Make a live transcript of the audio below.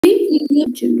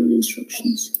General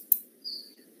instructions.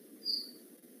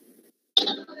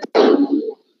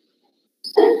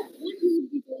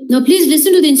 Now, please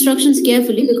listen to the instructions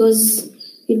carefully because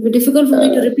it will be difficult for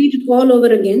me to repeat it all over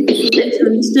again. So let's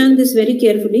understand this very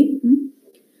carefully.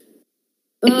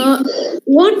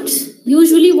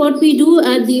 What we do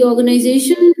at the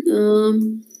organization,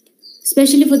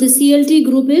 especially for the CLT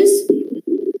group, is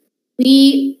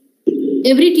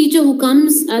every teacher who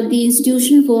comes at the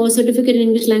institution for certificate in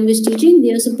English language teaching,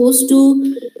 they are supposed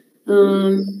to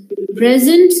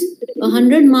present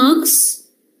 100 marks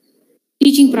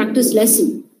teaching practice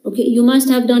lesson. Okay, you must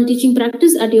have done teaching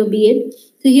practice at your B.Ed.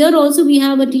 So here also we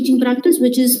have a teaching practice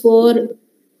which is for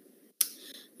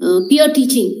peer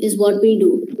teaching is what we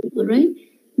do. All right.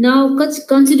 Now,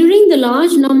 considering the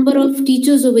large number of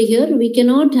teachers over here, we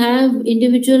cannot have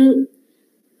individual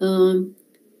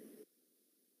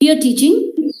peer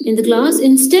teaching in the class.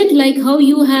 Instead, like how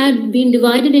you had been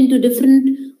divided into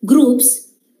different groups,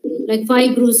 like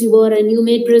 5 groups you were, and you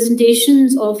made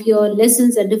presentations of your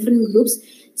lessons at different groups.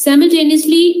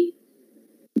 Simultaneously,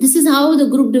 this is how the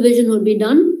group division will be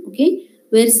done. Okay,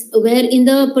 where in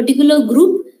the particular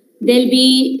group there'll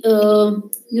be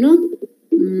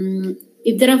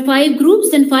if there are 5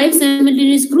 groups, then 5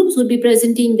 simultaneous groups would be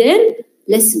presenting their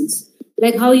lessons,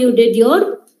 like how you did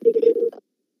your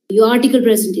article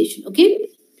presentation. Okay,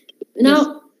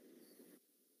 now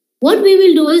what we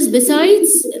will do is,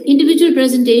 besides individual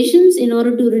presentations, in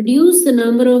order to reduce the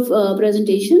number of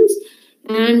presentations,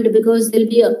 and because there'll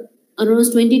be around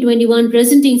 20-21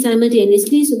 presenting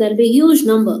simultaneously, so that'll be a huge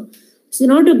number. So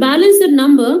in order to balance that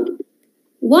number,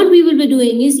 what we will be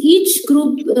doing is each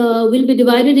group will be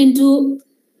divided into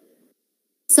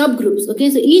subgroups. Okay,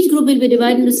 so each group will be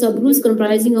divided into subgroups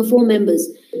comprising of 4 members.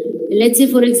 Let's say,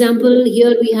 for example,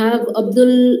 here we have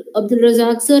Abdul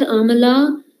Razak sir,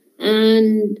 Amala,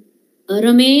 and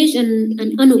Ramesh and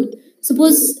Anup.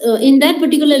 Suppose in that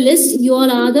particular list, you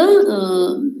all are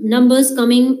the numbers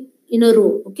coming in a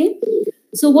row. Okay,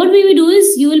 so what we will do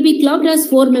is, you will be clubbed as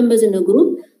 4 members in a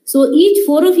group. So each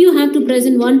 4 of you have to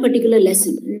present one particular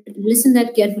lesson. Listen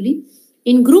that carefully.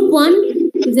 In group 1,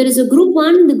 if there is a group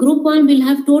 1, the group 1 will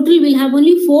have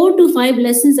only 4 to 5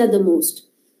 lessons at the most.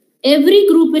 Every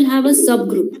group will have a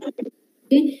subgroup.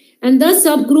 Okay, and the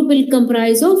subgroup will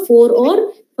comprise of 4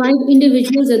 or 5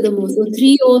 individuals at the most, or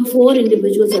 3 or 4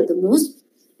 individuals at the most.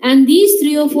 And these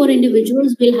 3 or 4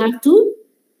 individuals will have to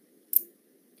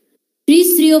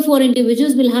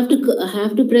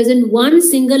present one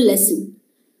single lesson.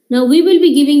 Now we will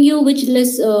be giving you which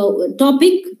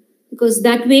topic, because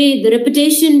that way the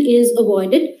repetition is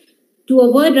avoided. To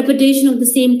avoid repetition of the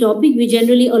same topic, we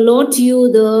generally allot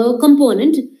you the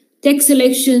component. Text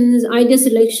selections, idea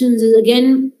selections is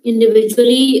again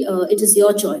individually, it is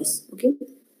your choice. Okay.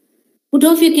 Put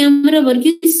off your camera,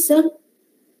 Varghese sir.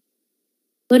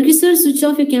 Varghese sir, switch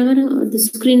off your camera. The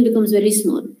screen becomes very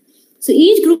small. So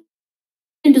each group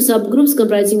into subgroups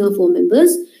comprising of 4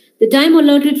 members. The time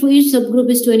allotted for each subgroup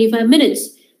is 25 minutes.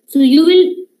 So you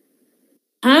will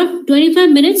have 25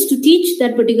 minutes to teach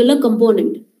that particular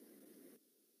component.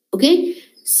 Okay.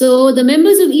 So the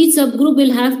members of each subgroup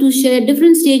will have to share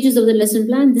different stages of the lesson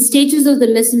plan. The stages of the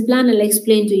lesson plan I'll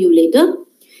explain to you later.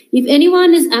 If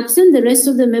anyone is absent, the rest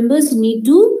of the members need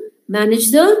to manage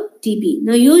the TP.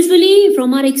 Now, usually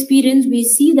from our experience, we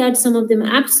see that some of them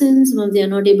are absent, some of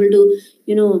them are not able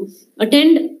to,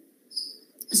 attend.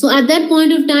 So at that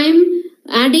point of time,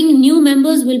 adding new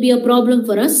members will be a problem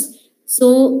for us.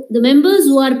 So the members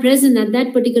who are present at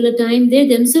that particular time, they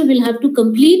themselves will have to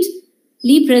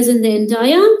completely present the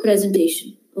entire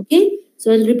presentation. Okay.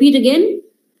 So I'll repeat again.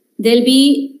 There'll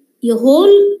be your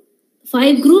whole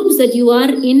 5 groups that you are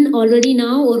in already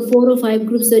now, or 4 or 5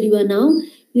 groups that you are now,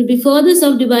 will be further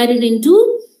subdivided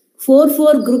into 4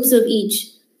 groups of each.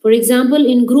 For example,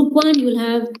 in group 1, you will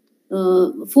have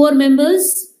 4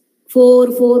 members, 4,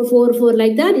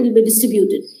 like that. It will be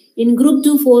distributed. In group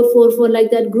 2, 4,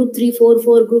 like that. Group 3,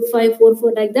 4, group 5,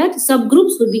 4, like that.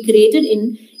 Subgroups would be created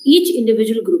in each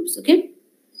individual groups. Okay.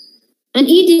 And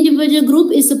each individual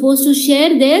group is supposed to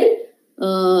share the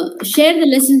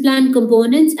lesson plan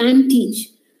components and teach.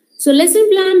 So lesson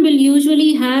plan will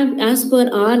usually have, as per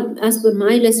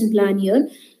my lesson plan here,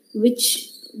 which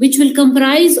will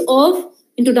comprise of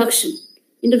introduction.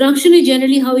 Introduction is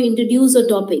generally how you introduce a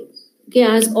topic. Okay,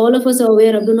 as all of us are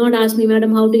aware of, do not ask me,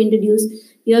 madam, how to introduce.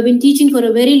 You have been teaching for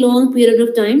a very long period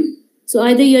of time. So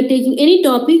either you are taking any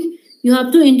topic, you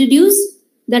have to introduce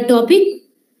that topic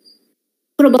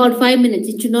for about 5 minutes.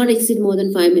 It should not exceed more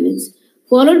than 5 minutes.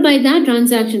 Followed by that,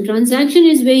 transaction. Transaction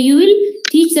is where you will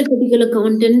teach that particular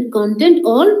content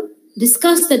or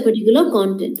discuss that particular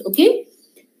content. Okay.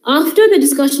 After the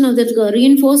discussion of that,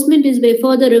 reinforcement is where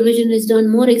further revision is done,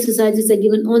 more exercises are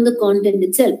given on the content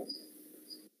itself.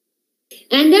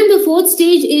 And then the fourth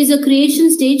stage is a creation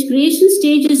stage. Creation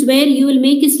stage is where you will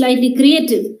make it slightly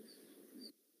creative.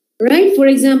 Right? For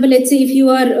example, let's say if you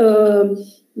are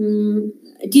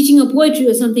teaching a poetry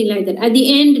or something like that. At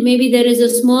the end, maybe there is a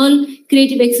small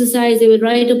creative exercise. They will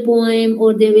write a poem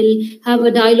or they will have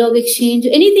a dialogue exchange.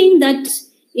 Anything that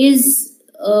is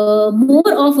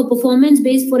more of a performance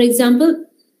based, for example,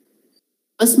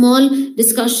 a small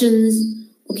discussions.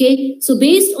 Okay, so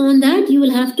based on that, you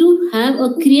will have to have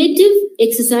a creative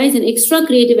exercise, an extra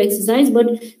creative exercise, but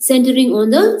centering on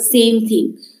the same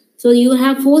theme. So you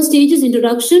have 4 stages: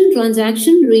 introduction,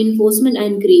 transaction, reinforcement,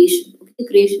 and creation. Okay,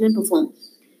 creation and perform.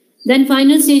 Then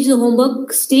final stage, the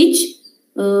homework stage.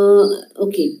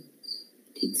 Okay,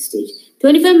 take the stage.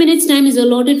 25 minutes time is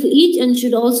allotted for each and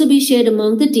should also be shared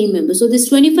among the team members. So this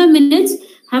 25 minutes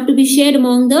have to be shared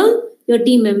among your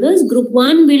team members. Group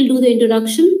 1 will do the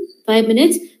introduction, 5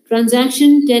 minutes,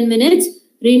 transaction, 10 minutes,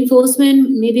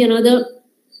 reinforcement, maybe another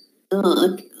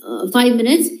 5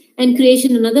 minutes, and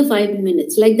creation, another 5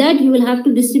 minutes. Like that, you will have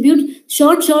to distribute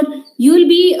short. You will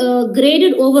be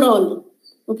graded overall.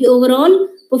 Okay, overall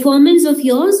performance of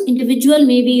yours, individual,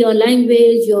 maybe your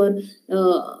language, your,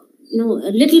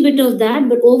 a little bit of that,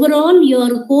 but overall,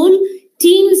 your whole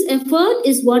team's effort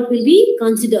is what will be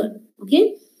considered,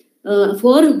 okay,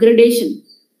 for gradation.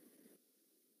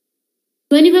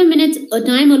 25 minutes a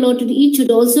time allotted each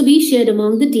should also be shared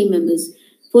among the team members.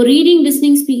 For reading,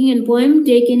 listening, speaking, and poem,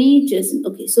 take any just.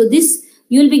 Okay, so this,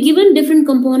 you will be given different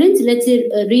components. Let's say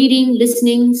reading,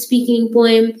 listening, speaking,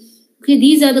 poem. Okay,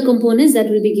 these are the components that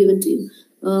will be given to you.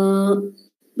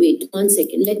 Wait 1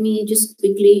 second. Let me just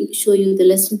quickly show you the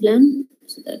lesson plan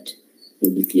so that it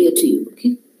will be clear to you.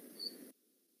 Okay.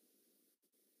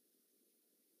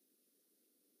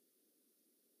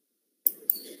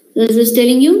 As I was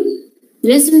telling you,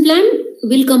 lesson plan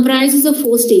will comprise of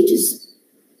 4 stages.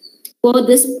 For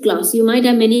this class, you might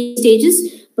have many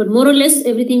stages, but more or less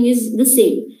everything is the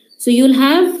same. So you'll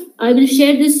have, I will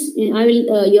share this,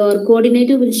 your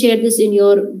coordinator will share this in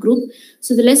your group.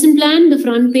 So the lesson plan, the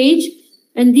front page,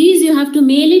 and these you have to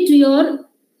mail it to your,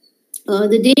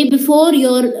 the day before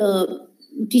your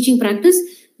teaching practice,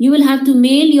 you will have to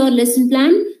mail your lesson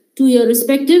plan to your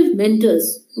respective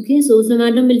mentors. Okay, so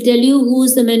madam will tell you who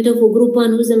is the mentor for group 1,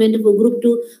 who is the mentor for group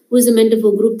 2, who is the mentor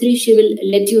for group 3, she will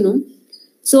let you know.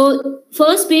 So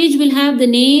first page will have the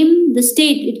name, the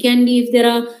state. It can be if there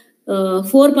are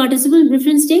 4 participants,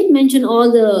 different state, mention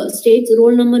all the states,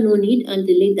 roll number, no need, I'll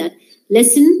delete that.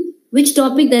 Lesson, which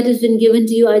topic that has been given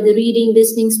to you, either reading,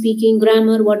 listening, speaking,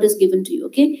 grammar, what is given to you,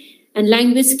 okay? And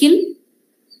language skill,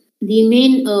 the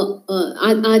main,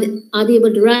 are they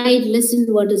able to write, listen,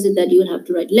 what is it that you will have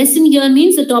to write? Lesson here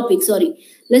means the topic, sorry.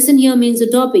 Lesson here means the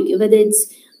topic, whether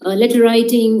it's letter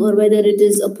writing or whether it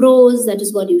is a prose, that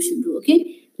is what you should do,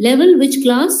 okay? Level, which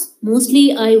class?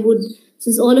 Mostly I would,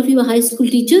 since all of you are high school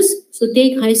teachers, so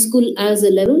take high school as a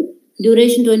level.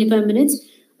 Duration 25 minutes.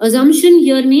 Assumption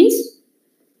here means,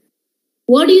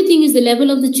 what do you think is the level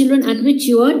of the children at which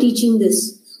you are teaching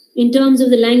this? In terms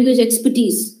of the language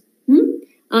expertise.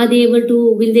 Are they able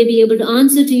to, will they be able to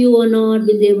answer to you or not?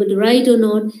 Will they be able to write or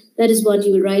not? That is what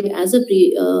you will write as a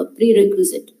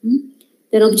prerequisite.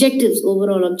 Then objectives,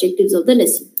 overall objectives of the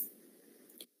lesson.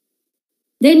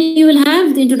 Then you will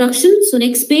have the introduction. So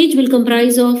next page will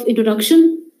comprise of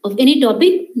introduction of any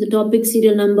topic, the topic,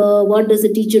 serial number, what does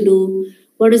the teacher do,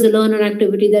 what is the learner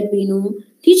activity that we know.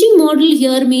 Teaching model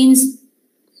here means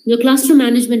your classroom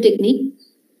management technique.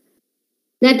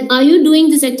 That are you doing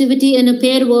this activity in a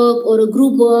pair work or a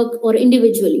group work or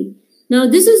individually? Now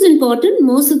this is important.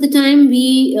 Most of the time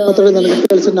we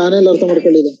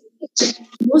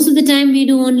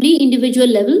do only individual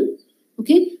level.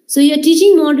 Okay. So your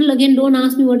teaching model, again, don't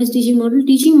ask me what is teaching model.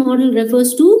 Teaching model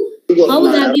refers to how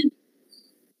have you.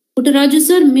 Uttaraju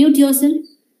sir, mute yourself.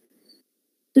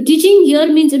 So teaching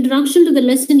here means introduction to the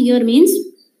lesson here means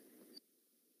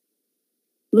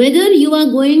whether you are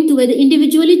going to, whether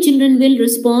individually children will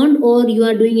respond or you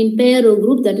are doing in pair or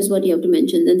group, that is what you have to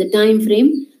mention. Then the time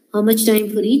frame, how much time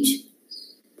for each,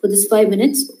 for this 5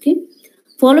 minutes, okay.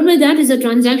 Followed by that is a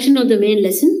transaction of the main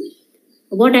lesson.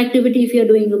 What activity, if you are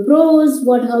doing a prose,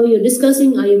 how you are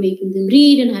discussing, are you making them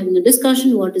read and having a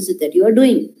discussion, what is it that you are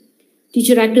doing?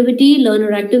 Teacher activity,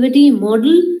 learner activity,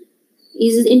 model,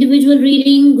 is it individual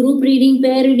reading, group reading,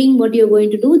 pair reading, what you are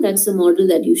going to do, that's the model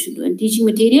that you should do. And teaching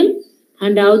material,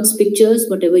 handouts, pictures,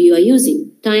 whatever you are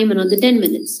using. Time, another 10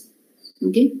 minutes.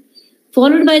 Okay.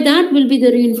 Followed by that will be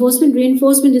the reinforcement.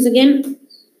 Reinforcement is again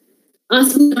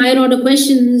asking higher order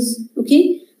questions.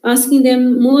 Okay. asking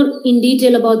them more in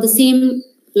detail about the same,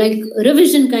 like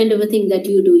revision kind of a thing that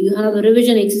you do. You have a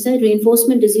revision exercise.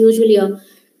 Reinforcement is usually a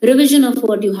revision of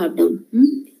what you have done.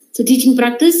 So teaching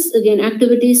practice, again,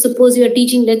 activities. Suppose you are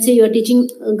teaching, let's say you are teaching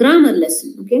a grammar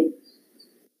lesson, okay?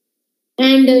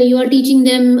 And you are teaching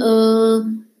them,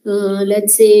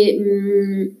 let's say,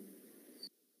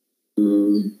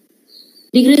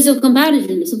 degrees of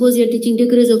comparison. Suppose you're teaching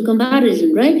degrees of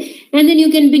comparison, right? And then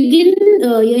you can begin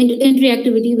your entry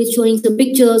activity with showing some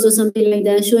pictures or something like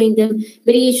that, showing them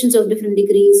variations of different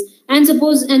degrees. And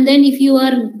then if you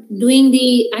are doing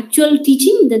the actual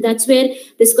teaching, that's where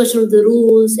discussion of the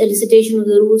rules, elicitation of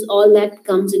the rules, all that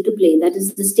comes into play. That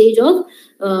is the stage of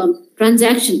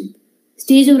transaction.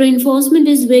 Stage of reinforcement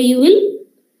is where you will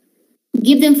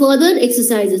give them further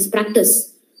exercises, practice.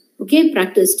 Okay,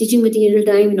 practice, teaching material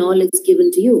time and all is given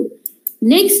to you.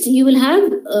 Next, you will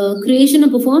have creation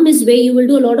of performance where you will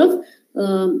do a lot of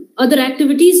other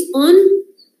activities on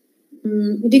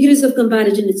degrees of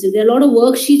comparison. There are a lot of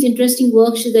worksheets, interesting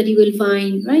worksheets that you will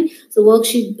find, right? So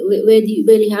worksheet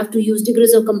where you have to use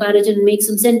degrees of comparison, make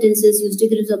some sentences, use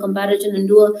degrees of comparison and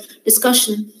do a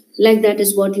discussion. Like that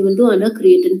is what you will do under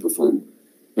create and perform.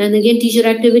 And again, teacher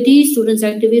activity, students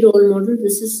activity, role model,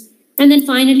 and then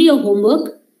finally your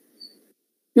homework.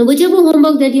 Now, whichever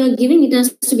homework that you are giving, it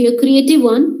has to be a creative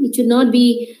one. It should not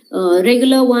be a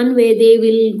regular one where they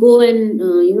will go and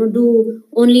do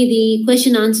only the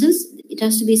question answers. It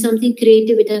has to be something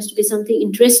creative. It has to be something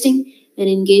interesting and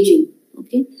engaging.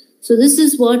 Okay, so this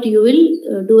is what you will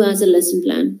do as a lesson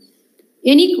plan.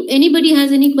 Anybody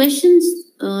has any questions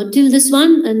till this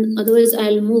one, and otherwise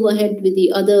I'll move ahead with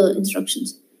the other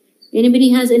instructions. Anybody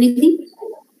has anything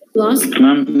to ask?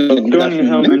 Ma'am, you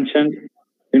have mentioned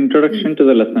introduction to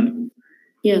the lesson.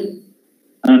 Yeah.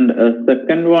 And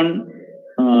second one,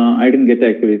 I didn't get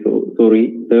actually, so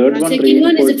sorry. Third one. Second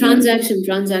one is a transaction.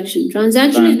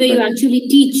 Transaction is where you actually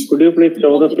teach. Could you please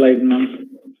show the slide, ma'am?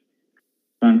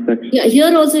 Transaction. Yeah,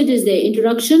 here also it is there.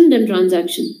 Introduction, then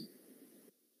transaction.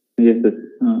 Yes, yes.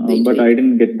 But I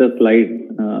didn't get the slide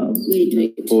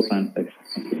wait. for transaction.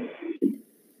 Okay.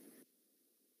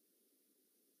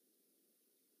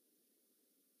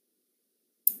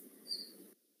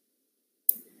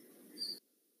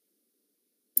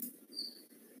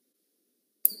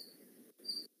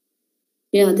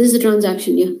 Yeah, this is a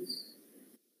transaction, yeah.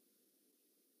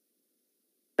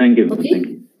 Thank you. Okay. Thank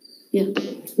you. Yeah.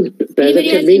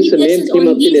 Transaction means the main theme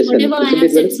of the lesson. Whatever I have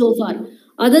said so far.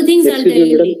 Other things I'll tell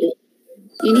you later.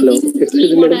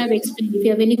 Anything what I have explained. If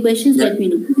you have any questions, let me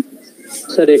know.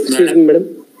 Sir, excuse me,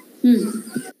 madam.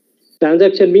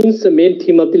 Transaction means the main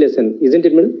theme of the lesson, isn't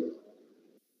it, madam?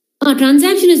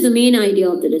 Transaction is the main idea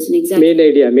of the lesson, exactly. Main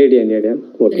idea.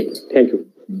 Okay, correct. Thank you.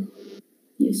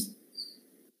 Yes.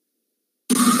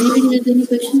 Anybody has any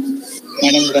questions?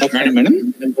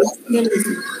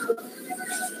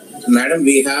 Madam,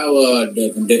 we have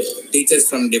teachers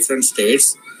from different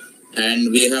states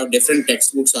and we have different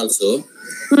textbooks also.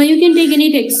 You can take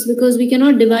any text because we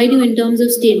cannot divide you in terms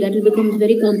of state. That will become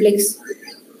very complex.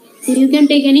 So you can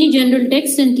take any general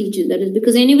text and teach it. That is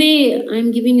because anyway,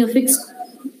 I'm giving you a fixed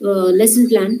lesson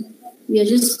plan. We are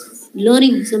just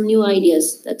learning some new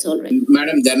ideas. That's all right.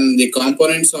 Madam, then the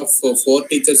components of 4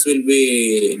 teachers will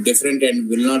be different and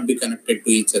will not be connected to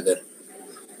each other.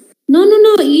 No.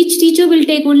 Each teacher will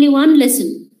take only one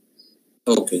lesson.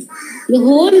 Okay. The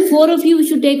whole 4 of you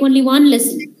should take only one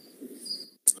lesson.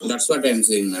 That's what I'm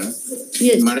saying, madam.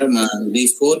 Yes. Madam,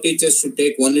 these 4 teachers should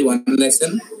take only one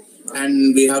lesson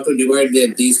and we have to divide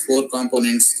these 4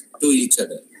 components to each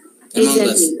other.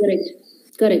 Exactly.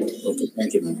 Correct. Okay,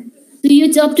 thank you, madam. So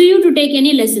it's up to you to take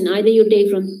any lesson. Either you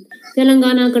take from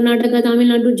Telangana, Karnataka, Tamil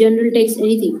Nadu, general text,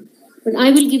 anything. But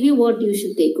I will give you what you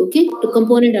should take, okay? The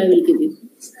component I will give you.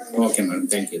 Okay, madam.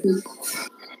 Thank you.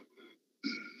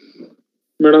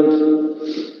 Madam.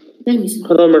 Tell me, sir.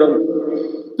 Hello, madam.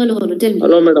 Hello, tell me.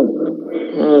 Hello, madam.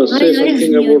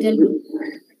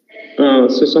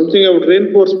 Say something about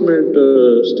reinforcement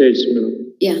stage,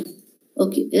 madam. Yeah.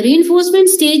 Okay. Reinforcement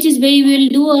stage is where you will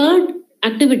do an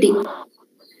activity.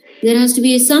 There has to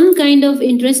be some kind of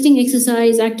interesting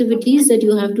exercise activities that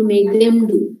you have to make them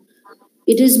do.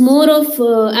 It is more of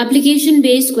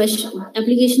application-based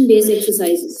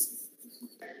exercises.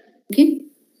 Okay?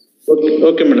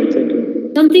 Okay, madam. Thank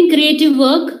you. Something creative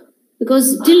work,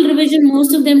 because till revision,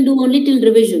 most of them do only till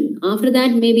revision. After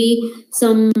that, maybe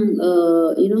some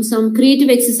creative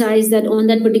exercise that on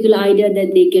that particular idea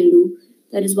that they can do.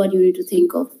 That is what you need to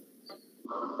think of.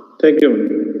 Thank you.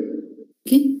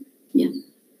 Okay? Yeah.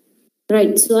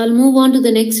 Right. So I'll move on to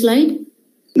the next slide.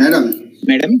 Madam.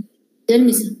 Tell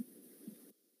me, sir.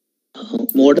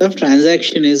 mode of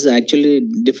transaction is actually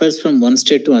differs from one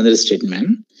state to another state,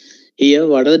 ma'am. Here,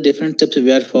 what are the different steps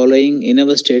we are following in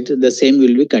our state? The same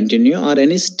will be continue, or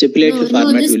any stipulated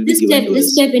format will be given to us.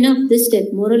 This step enough. This step,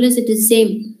 more or less, it is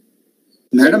same.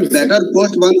 Madam, better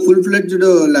post one full-fledged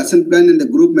lesson plan in the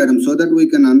group, madam, so that we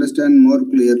can understand more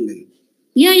clearly.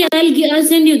 Yeah. I'll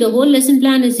send you. The whole lesson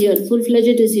plan is here.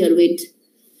 Full-fledged is here. Wait.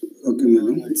 Okay,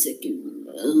 madam. 1 second.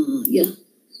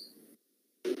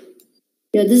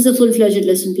 Yeah, this is a full-fledged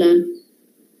lesson plan.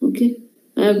 Okay.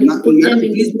 I have to put madam, them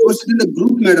in. Please post it in the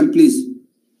group, madam, please.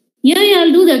 Yeah,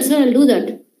 I'll do that, sir. I'll do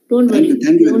that. Don't worry.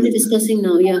 Thank you. We're only discussing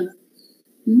now. Yeah.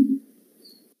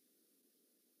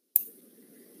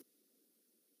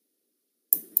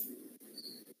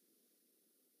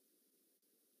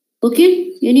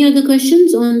 Okay. Any other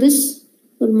questions on this?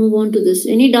 Or move on to this.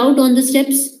 Any doubt on the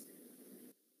steps?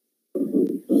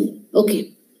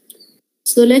 Okay.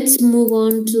 So let's move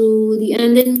on to the,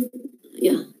 and then,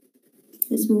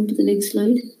 let's move to the next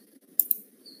slide.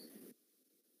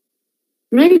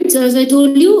 Right, so as I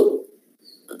told you,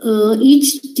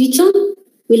 each teacher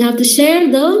will have to share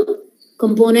the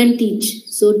component teach.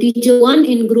 So teacher 1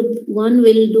 in group 1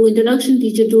 will do introduction,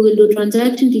 teacher 2 will do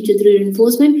transaction, teacher 3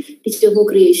 reinforcement, teacher 4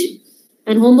 creation.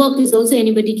 And homework is also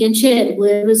anybody can share,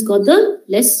 whoever's got the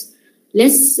less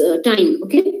time,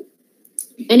 okay?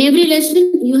 And every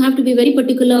lesson, you have to be very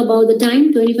particular about the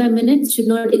time. 25 minutes should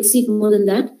not exceed more than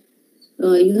that.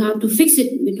 You have to fix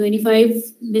it with 25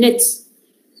 minutes.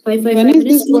 5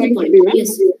 minutes to the point.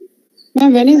 Yes.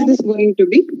 Ma'am, when is this going to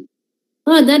be?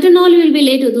 That and all will be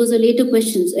later. Those are later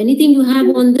questions. Anything you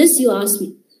have on this, you ask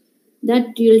me.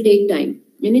 That will take time.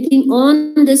 Anything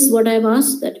on this, what I've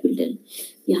asked, that will tell.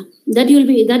 Yeah, that will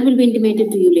be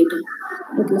intimated to you later.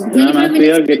 Okay, so ma'am, as we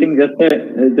are getting just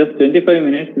 25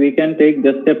 minutes, we can take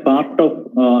just a part of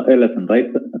a lesson, right?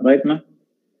 Right, ma'am?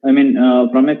 I mean,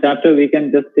 from a chapter, we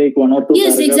can just take 1 or 2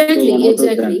 Yes,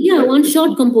 exactly. Yeah, one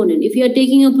short component. If you are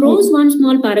taking a prose, one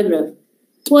small paragraph.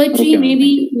 Poetry,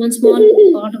 maybe one small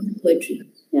part of the poetry.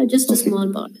 Yeah, just a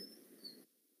small part.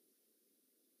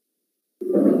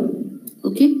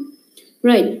 Okay,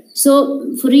 right.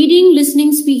 So for reading,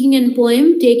 listening, speaking, and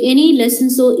poem, take any lesson.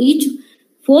 So each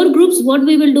 4 groups, what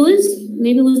we will do is,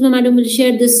 maybe Uzma madam will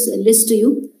share this list to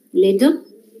you later.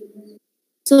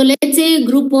 So let's say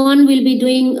group 1 will be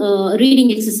doing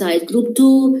reading exercise. Group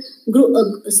 2,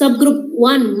 subgroup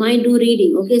 1 might do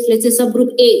reading. Okay, so let's say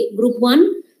subgroup A, group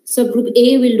 1, subgroup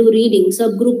A will do reading.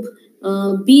 Subgroup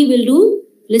B will do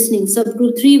listening.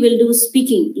 Subgroup 3 will do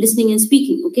speaking, listening and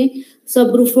speaking. Okay,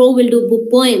 subgroup 4 will do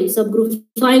poem. Subgroup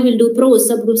 5 will do prose.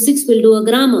 Subgroup 6 will do a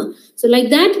grammar. So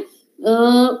like that,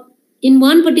 in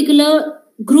one particular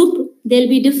group, there'll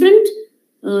be different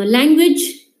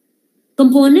language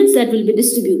components that will be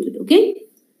distributed. Okay,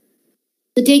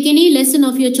 so take any lesson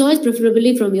of your choice,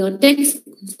 preferably from your text,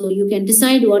 so you can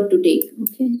decide what to take.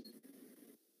 Okay,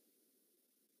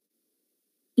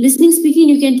 listening, speaking,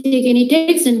 you can take any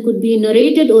text and could be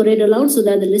narrated or read aloud so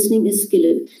that the listening is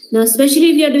skilled. Now,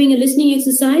 especially if you are doing a listening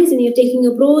exercise and you're taking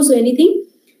a prose or anything,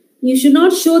 you should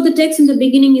not show the text in the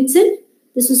beginning itself.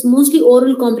 This is mostly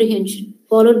oral comprehension.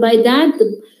 Followed by that,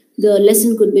 the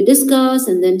lesson could be discussed,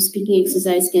 and then speaking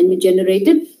exercise can be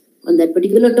generated on that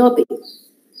particular topic.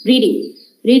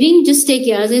 Reading, just take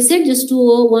care. As I said, just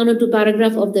 1 or 2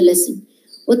 paragraphs of the lesson.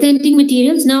 Authentic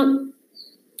materials. Now,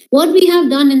 what we have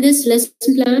done in this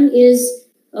lesson plan is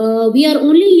we are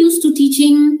only used to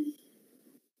teaching,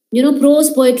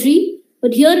 prose poetry.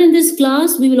 But here in this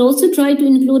class, we will also try to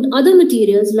include other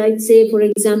materials, like say, for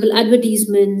example,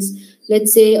 advertisements.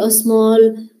 Let's say a small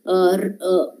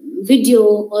video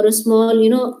or a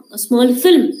small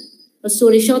film, a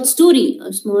short story,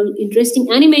 a small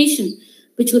interesting animation,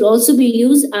 which would also be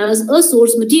used as a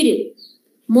source material.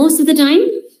 Most of the time,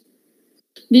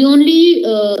 we only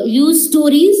use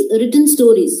stories, written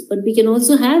stories, but we can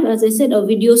also have, as I said, a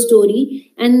video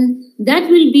story, and that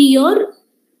will be your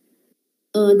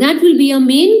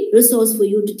main resource for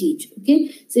you to teach. Okay,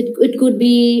 so it could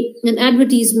be an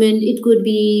advertisement, it could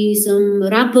be some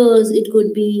rappers, it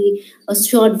could be a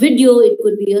short video, it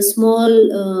could be a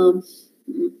small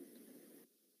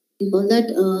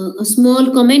a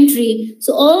small commentary.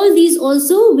 So all these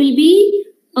also will be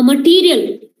a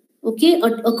material, okay,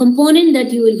 a component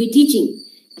that you will be teaching.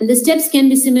 And the steps can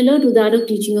be similar to that of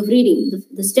teaching of reading.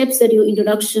 The steps that your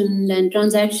introduction and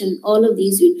transaction, all of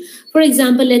these. For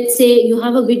example, let's say you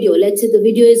have a video. Let's say the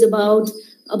video is about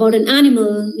an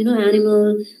animal,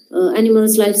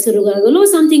 animal's life survival or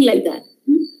something like that.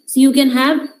 So you can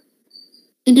have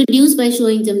introduced by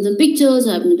showing them some pictures,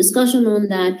 having a discussion on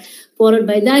that. Followed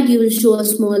by that, you will show a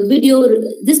small video,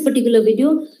 this particular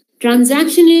video,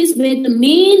 Transaction is where the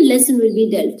main lesson will be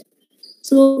dealt.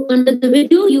 So under the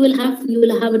video, you will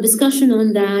have a discussion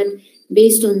on that,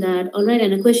 based on that. All right,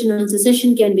 and a question and answer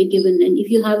session can be given. And if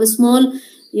you have a small,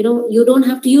 you don't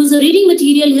have to use the reading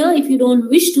material here if you don't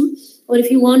wish to, or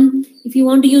if you want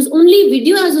to use only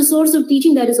video as a source of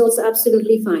teaching, that is also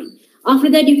absolutely fine. After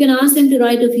that, you can ask them to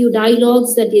write a few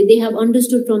dialogues that they have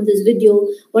understood from this video,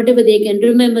 whatever they can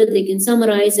remember, they can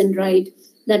summarize and write.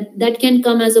 That can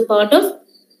come as a part of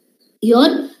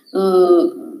your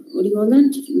what do you call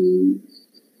that?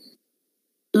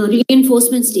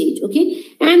 Reinforcement stage. Okay,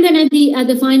 and then at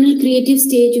the final creative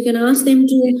stage, you can ask them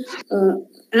to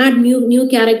add new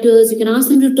characters. You can ask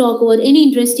them to talk about any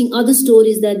interesting other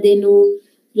stories that they know.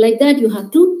 Like that, you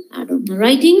have to add on.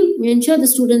 Writing, ensure the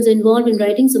students are involved in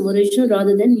writing some original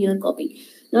rather than mere copy.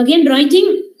 Now again,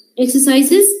 writing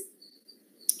exercises,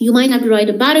 you might have to write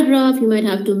a paragraph, you might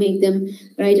have to make them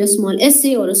write a small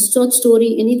essay or a short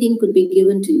story, anything could be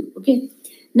given to you. Okay.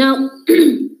 Now,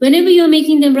 whenever you're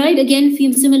making them write, again,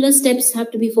 few similar steps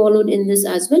have to be followed in this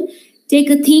as well. Take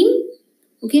a theme.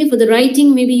 Okay, for the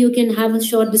writing, maybe you can have a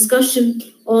short discussion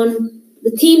on the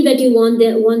theme that you want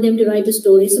them to write a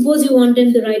story. Suppose you want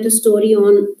them to write a story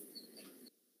on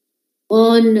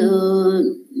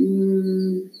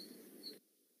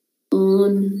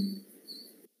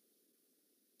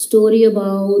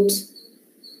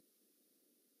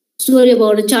story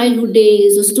about a childhood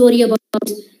days, or story about what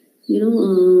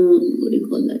do you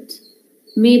call that?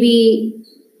 Maybe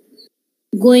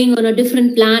going on a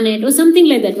different planet or something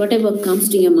like that. Whatever comes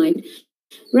to your mind.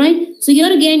 Right? So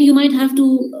here again, you might have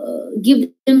to give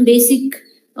them basic,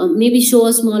 maybe show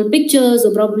a small pictures,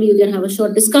 or probably you can have a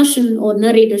short discussion or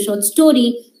narrate a short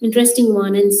story, interesting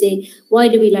one, and say, why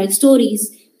do we like stories?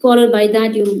 Followed by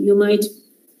that, you might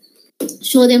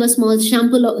show them a small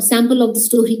sample of the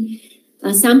story,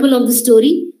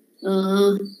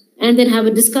 and then have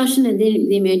a discussion, and then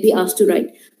they might be asked to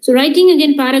write. So writing,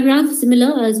 again, paragraph,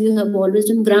 similar as you have always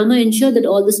done. Grammar, ensure that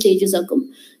all the stages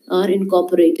are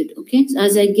incorporated. Okay, so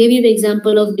as I gave you the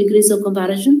example of degrees of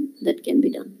comparison, that can be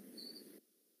done.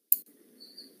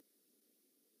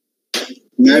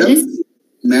 Madam,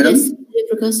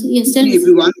 yes, tell me. If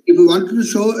you want to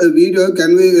show a video,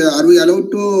 are we allowed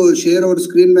to share our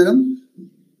screen, madam?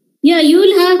 Yeah, you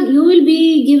will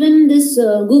be given this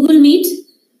Google Meet.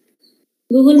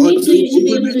 Google Meet, so you should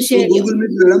be able to share. Google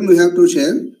Meet, madam, we have to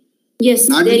share. Yes,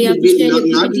 not there you have to share your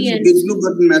PPT. Not with big blue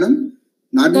button, madam.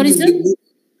 Not sorry, with sir? big blue.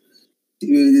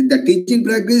 The teaching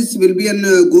practice will be on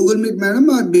Google Meet, madam,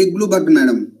 or big blue button,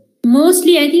 madam?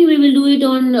 Mostly, I think we will do it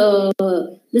on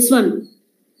this one,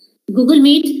 Google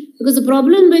Meet, because the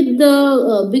problem with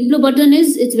the big blue button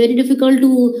is it's very difficult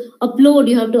to upload.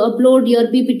 You have to upload your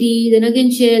PPT, then again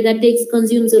share. That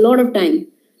consumes a lot of time.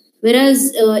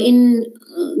 Whereas in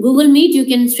Google Meet, you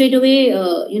can straight away,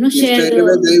 share. Straight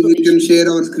away, we can share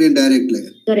our screen directly.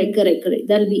 Correct.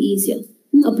 That'll be easier.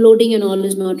 Uploading and all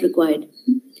is not required.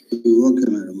 Okay,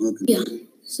 madam. Okay. Yeah.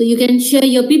 So you can share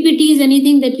your PPTs,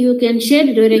 anything that you can share,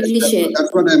 directly share.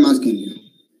 That's what I'm asking you.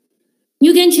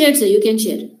 You can share, sir. You can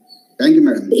share. Thank you,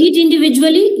 madam. Each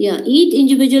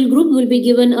individual group will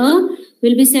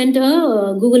be sent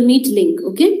a Google Meet link.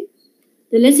 Okay.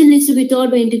 The lesson needs to be taught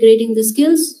by integrating the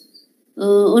skills.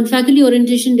 On faculty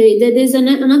orientation day, there's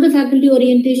another faculty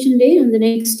orientation day on the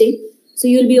next day. So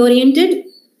you'll be oriented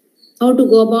how to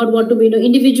go about, what to be done.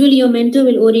 Individually, your mentor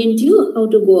will orient you how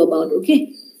to go about.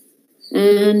 Okay.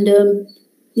 And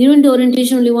during the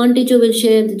orientation, only one teacher will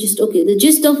share the gist. Okay, the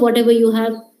gist of whatever you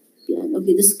have. Yeah,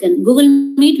 okay, this can Google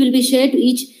Meet will be shared to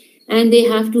each, and they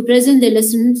have to present their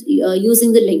lessons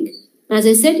using the link. As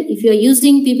I said, if you are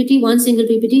using PPT, one single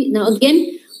PPT. Now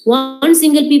again, one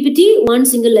single PPT, one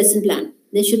single lesson plan.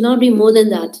 There should not be more than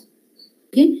that.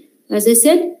 Okay, as I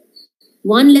said,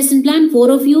 one lesson plan.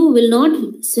 4 of you will not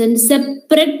send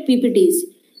separate PPTs.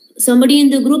 Somebody in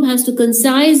the group has to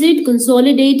concise it,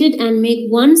 consolidate it, and make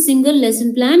one single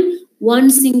lesson plan, one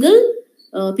single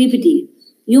PPT.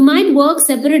 You might work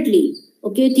separately.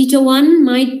 Okay, teacher 1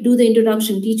 might do the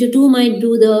introduction, teacher 2 might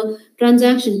do the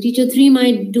transaction, teacher 3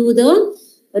 might do the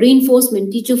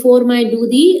reinforcement, teacher 4 might do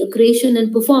the creation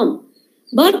and perform.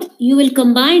 But you will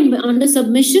combine under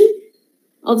submission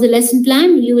of the lesson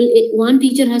plan. One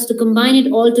teacher has to combine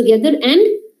it all together and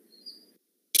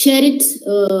share it.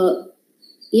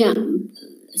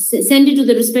 Send it to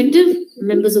the respective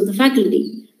members of the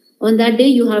faculty. On that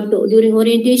day, during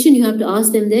orientation, you have to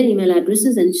ask them their email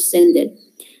addresses and send them.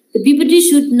 The PPT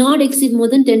should not exceed more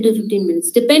than 10 to 15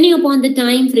 minutes. Depending upon the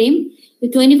time frame,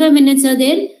 if 25 minutes are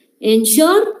there,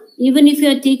 ensure, even if you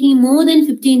are taking more than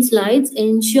 15 slides,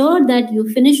 ensure that you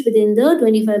finish within the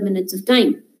 25 minutes of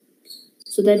time.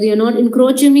 so that we are not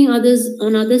encroaching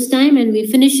others' time and we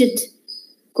finish it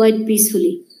quite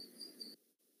peacefully.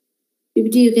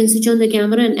 PPT, you can switch on the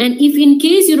camera, and if in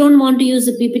case you don't want to use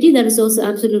the PPT, that is also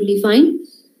absolutely fine.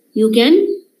 You can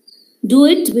do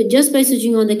it just by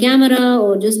switching on the camera,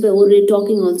 or just by already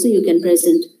talking also you can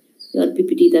present your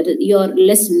PPT, that is your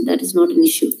lesson. That is not an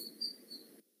issue.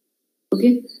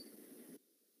 Okay.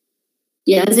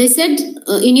 Yeah, as I said,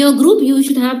 in your group, you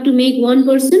should have to make one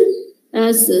person,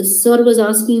 as Sir was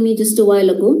asking me just a while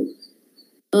ago.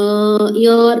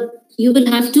 You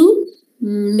will have to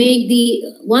make the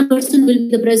one person will be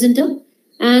the presenter,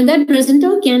 and that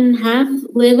presenter can have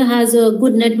whoever has a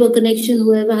good network connection,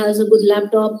 whoever has a good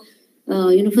laptop,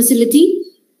 facility.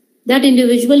 That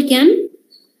individual can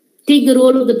take the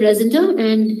role of the presenter,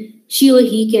 and she or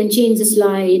he can change the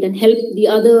slide and help the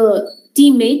other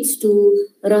teammates to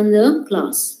run the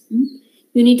class.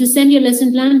 You need to send your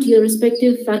lesson plan to your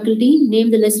respective faculty.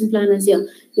 Name the lesson plan as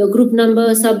your group number,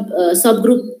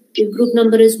 subgroup. If group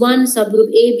number is 1, subgroup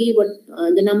A, B,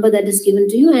 the number that is given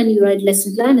to you, and you write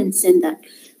lesson plan and send that.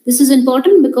 This is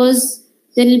important because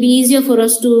then it will be easier for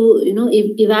us to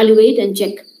evaluate and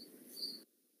check.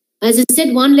 As I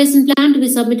said, one lesson plan to be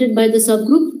submitted by the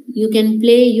subgroup. You can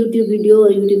play YouTube video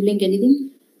or YouTube link,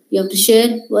 anything. You have to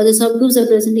share what the subgroups are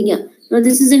presenting. Yeah. Now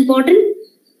this is important.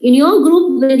 In your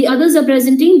group, where the others are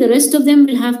presenting, the rest of them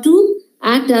will have to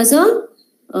act as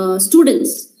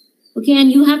students. Okay,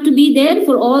 and you have to be there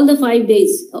for all the 5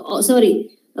 days. For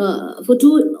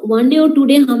 1 day or 2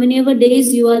 days, how many ever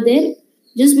days you are there.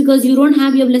 Just because you don't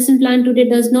have your lesson plan today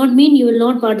does not mean you will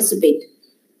not participate.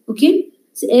 Okay,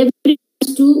 so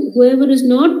whoever is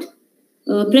not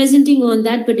presenting on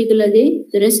that particular day,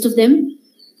 the rest of them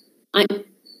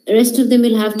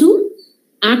will have to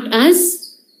act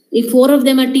as, if 4 of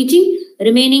them are teaching,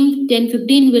 remaining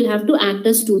 10-15 will have to act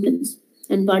as students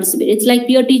and participate. It's like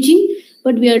peer teaching,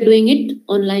 but we are doing it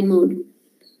online mode.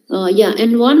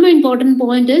 And one more important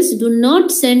point is, do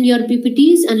not send your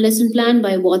PPTs and lesson plan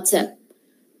by WhatsApp.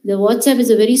 The WhatsApp is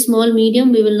a very small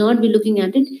medium. We will not be looking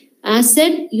at it. As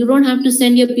said, you don't have to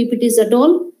send your PPTs at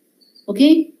all.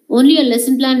 Okay, only a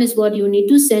lesson plan is what you need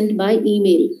to send by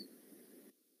email.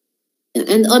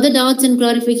 And other doubts and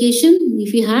clarification,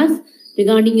 if you have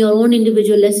regarding your own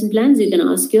individual lesson plans, you can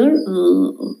ask your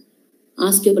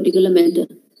particular mentor.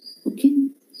 Okay,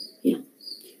 yeah.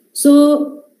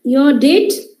 So your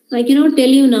date, I cannot tell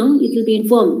you now. It will be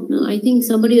informed. Now, I think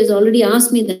somebody has already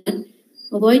asked me that.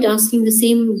 Avoid asking the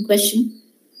same question.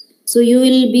 So you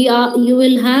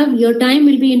will have your time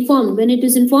will be informed. When it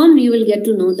is informed, you will get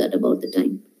to know that about the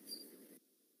time.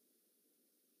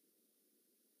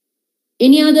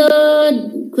 Any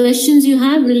other questions you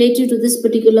have related to this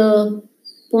particular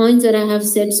points that I have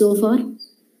said so far?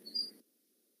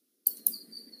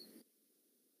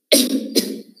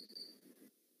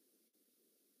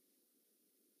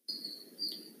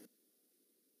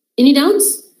 Any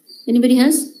doubts? Anybody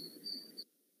has?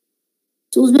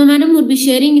 So Uzma madam would be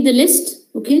sharing the list,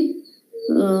 okay?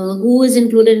 Who is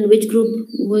included in which group,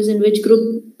 who is in which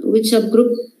group, which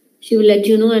subgroup, she will let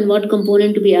you know, and what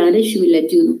component to be added, she will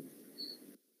let you know.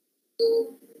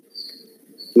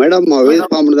 Madam, how will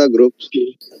form the group?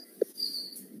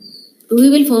 We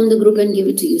will form the group and give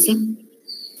it to you, sir.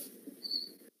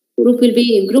 Group will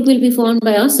be formed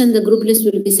by us, and the group list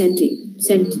will be sent.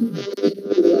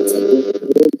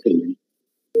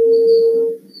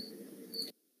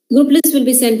 Group list will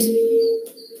be sent.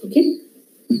 Okay.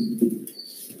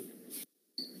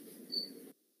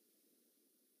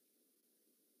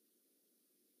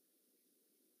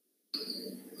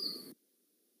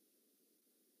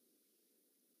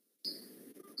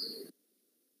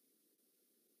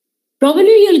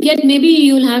 Probably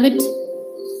you'll have it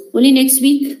only next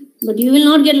week, but you will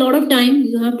not get a lot of time.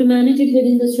 You have to manage it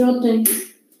within the short time.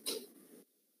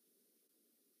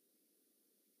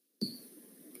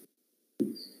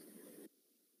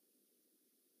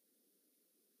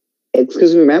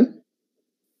 Excuse me, ma'am.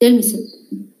 Tell me, sir.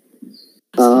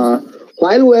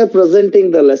 While we are presenting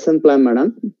the lesson plan,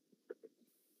 madam,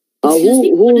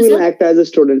 who will act as a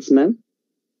students, ma'am?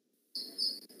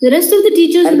 The rest of the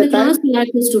teachers in the class will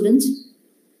act as students.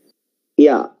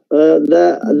 Yeah,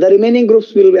 the remaining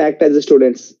groups will act as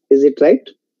students. Is it right?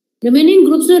 Remaining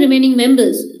groups or remaining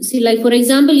members. See, like for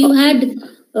example, you had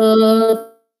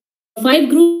 5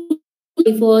 groups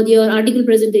for your article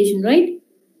presentation, right?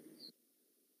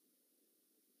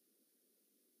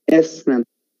 Yes, ma'am.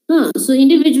 So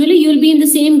individually, you will be in the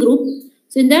same group.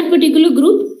 So in that particular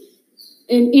group,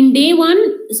 in day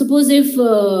 1, suppose if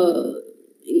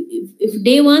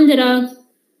day 1 there are,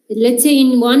 let's say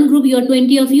in one group you are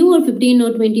 20 of you or 15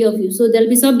 or 20 of you, so they'll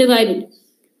be subdivided.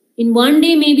 in one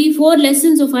day, maybe 4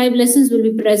 lessons or 5 lessons will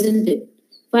be presented.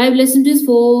 5 lessons is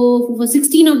for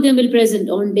 16 of them will present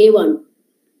on day 1.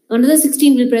 Another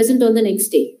 16 will present on the next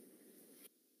day.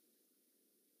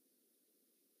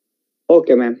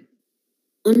 Okay, ma'am.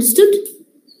 Understood?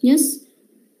 Yes.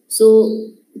 So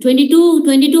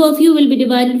 22 of you will be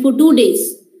divided for 2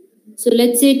 days. So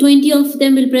let's say 20 of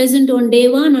them will present on day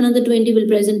 1, another 20 will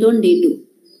present on day 2.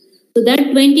 So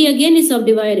that 20 again is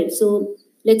subdivided. So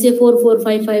let's say 4, 4,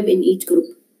 5, 5 in each group.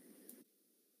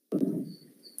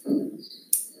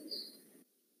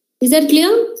 Is that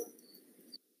clear?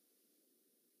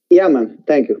 Yeah, ma'am.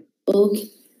 Thank you. Okay,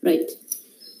 right.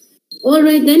 All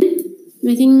right then.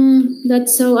 I think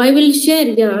that's how I will share.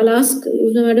 Yeah, I'll ask.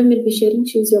 Madam will be sharing.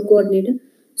 She's your coordinator.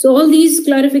 So all these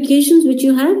clarifications which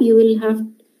you have, you will have.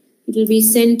 It will be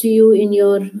sent to you in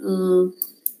your.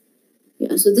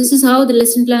 Yeah. So this is how the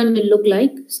lesson plan will look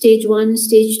like. Stage 1,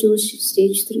 stage 2,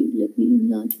 stage 3. Let me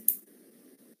enlarge.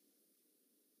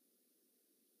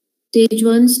 Stage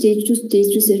 1, stage 2, stage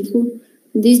 3, stage 4.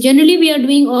 These generally we are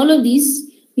doing all of these.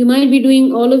 You might be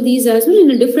doing all of these as well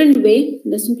in a different way.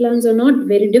 Lesson plans are not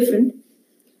very different.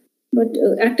 But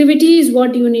activity is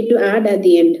what you need to add at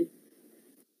the end.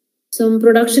 Some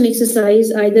production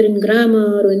exercise, either in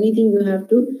grammar or anything, you have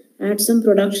to add some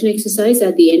production exercise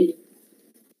at the end.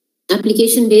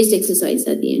 Application-based exercise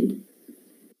at the end.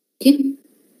 Okay?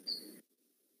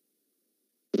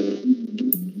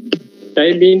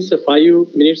 Time means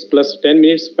 5 minutes plus 10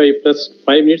 minutes, 5 plus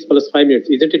 5 minutes plus 5 minutes.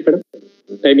 Isn't it, madam?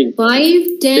 Timing.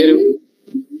 5, 10.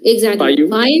 Exactly.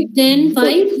 5, 10,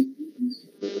 5.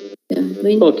 Yeah,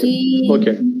 20.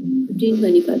 Okay. 15,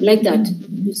 25. Like that.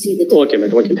 You see the time. Okay,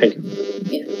 madam. Okay, thank you.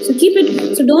 Yeah. So keep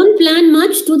it. So don't plan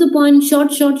much, to the point,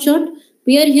 short.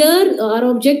 We are here. Our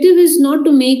objective is not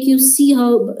to make you see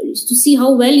how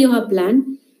well you have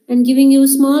planned, and giving you a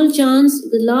small chance.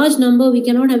 The large number, we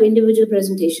cannot have individual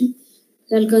presentation.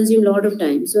 That'll consume a lot of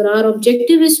time. So our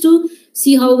objective is to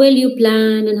see how well you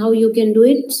plan and how you can do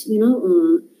it.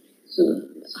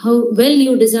 How well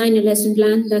you design a lesson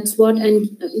plan. That's what, and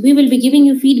we will be giving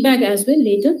you feedback as well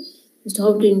later as to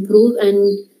how to improve.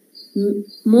 And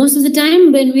most of the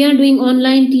time when we are doing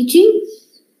online teaching,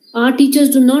 our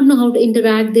teachers do not know how to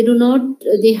interact.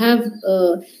 They have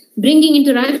bringing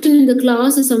interaction in the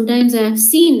class. Sometimes I have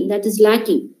seen that is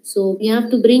lacking. So we have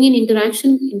to bring in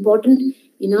interaction, important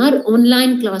in our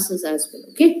online classes as well.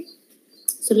 Okay.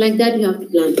 So like that you have to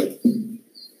plan.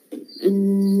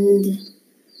 And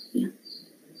yeah.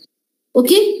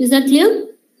 Okay. Is that clear?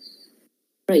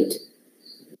 Right.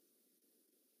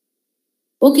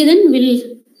 Okay, then we'll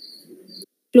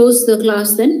close the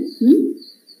class then.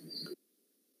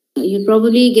 You'll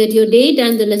probably get your date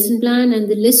and the lesson plan and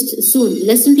the list soon.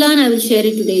 Lesson plan, I will share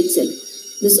it today itself.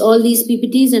 All these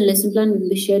PPTs and lesson plan will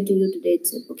be shared to you today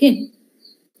itself. Okay?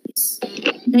 Yes.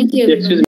 Thank you, everyone.